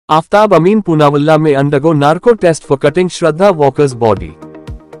Aftab Amin Poonawalla may undergo narco test for cutting Shraddha Walker's body.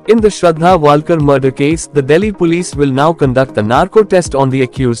 In the Shraddha Walker murder case, the Delhi police will now conduct a narco test on the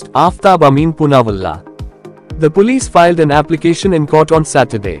accused, Aftab Amin Poonawalla. The police filed an application in court on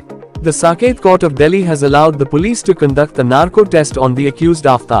Saturday. The Saket Court of Delhi has allowed the police to conduct a narco test on the accused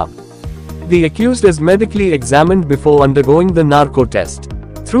Aftab. The accused is medically examined before undergoing the narco test.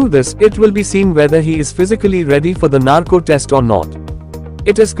 Through this, it will be seen whether he is physically ready for the narco test or not.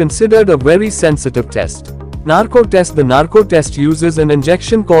 It is considered a very sensitive test. Narco test. The narco test uses an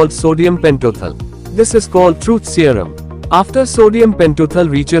injection called sodium pentothal. This is called truth serum. After sodium pentothal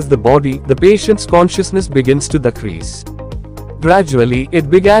reaches the body, the patient's consciousness begins to decrease. Gradually,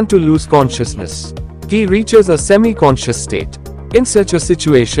 it began to lose consciousness. He reaches a semi-conscious state. In such a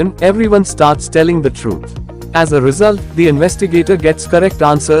situation, everyone starts telling the truth. As a result, the investigator gets correct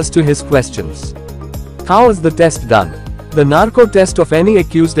answers to his questions. How is the test done? The narco test of any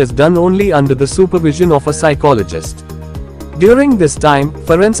accused is done only under the supervision of a psychologist. During this time,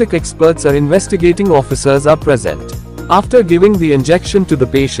 forensic experts or investigating officers are present. After giving the injection to the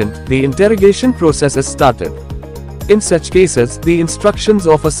patient, the interrogation process is started. In such cases, the instructions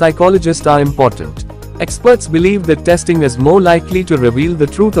of a psychologist are important. Experts believe that testing is more likely to reveal the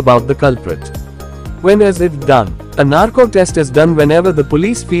truth about the culprit. When is it done? A narco test is done whenever the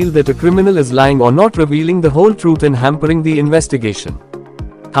police feel that a criminal is lying or not revealing the whole truth and hampering the investigation.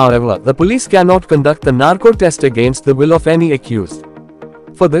 However, the police cannot conduct the narco test against the will of any accused.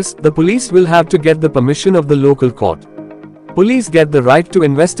 For this, the police will have to get the permission of the local court. Police get the right to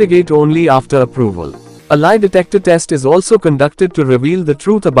investigate only after approval. A lie detector test is also conducted to reveal the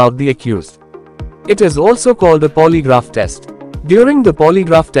truth about the accused. It is also called a polygraph test. During the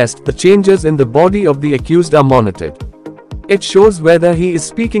polygraph test, the changes in the body of the accused are monitored. It shows whether he is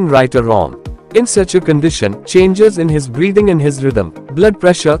speaking right or wrong. In such a condition, changes in his breathing and his rhythm, blood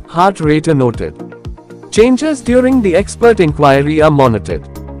pressure, heart rate are noted. Changes during the expert inquiry are monitored.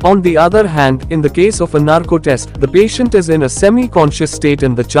 On the other hand, in the case of a narco test, the patient is in a semi-conscious state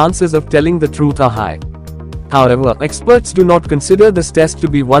and the chances of telling the truth are high. However, experts do not consider this test to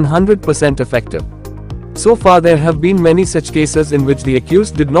be 100% effective. So far there have been many such cases in which the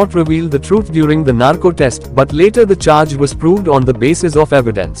accused did not reveal the truth during the narco test, but later the charge was proved on the basis of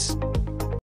evidence.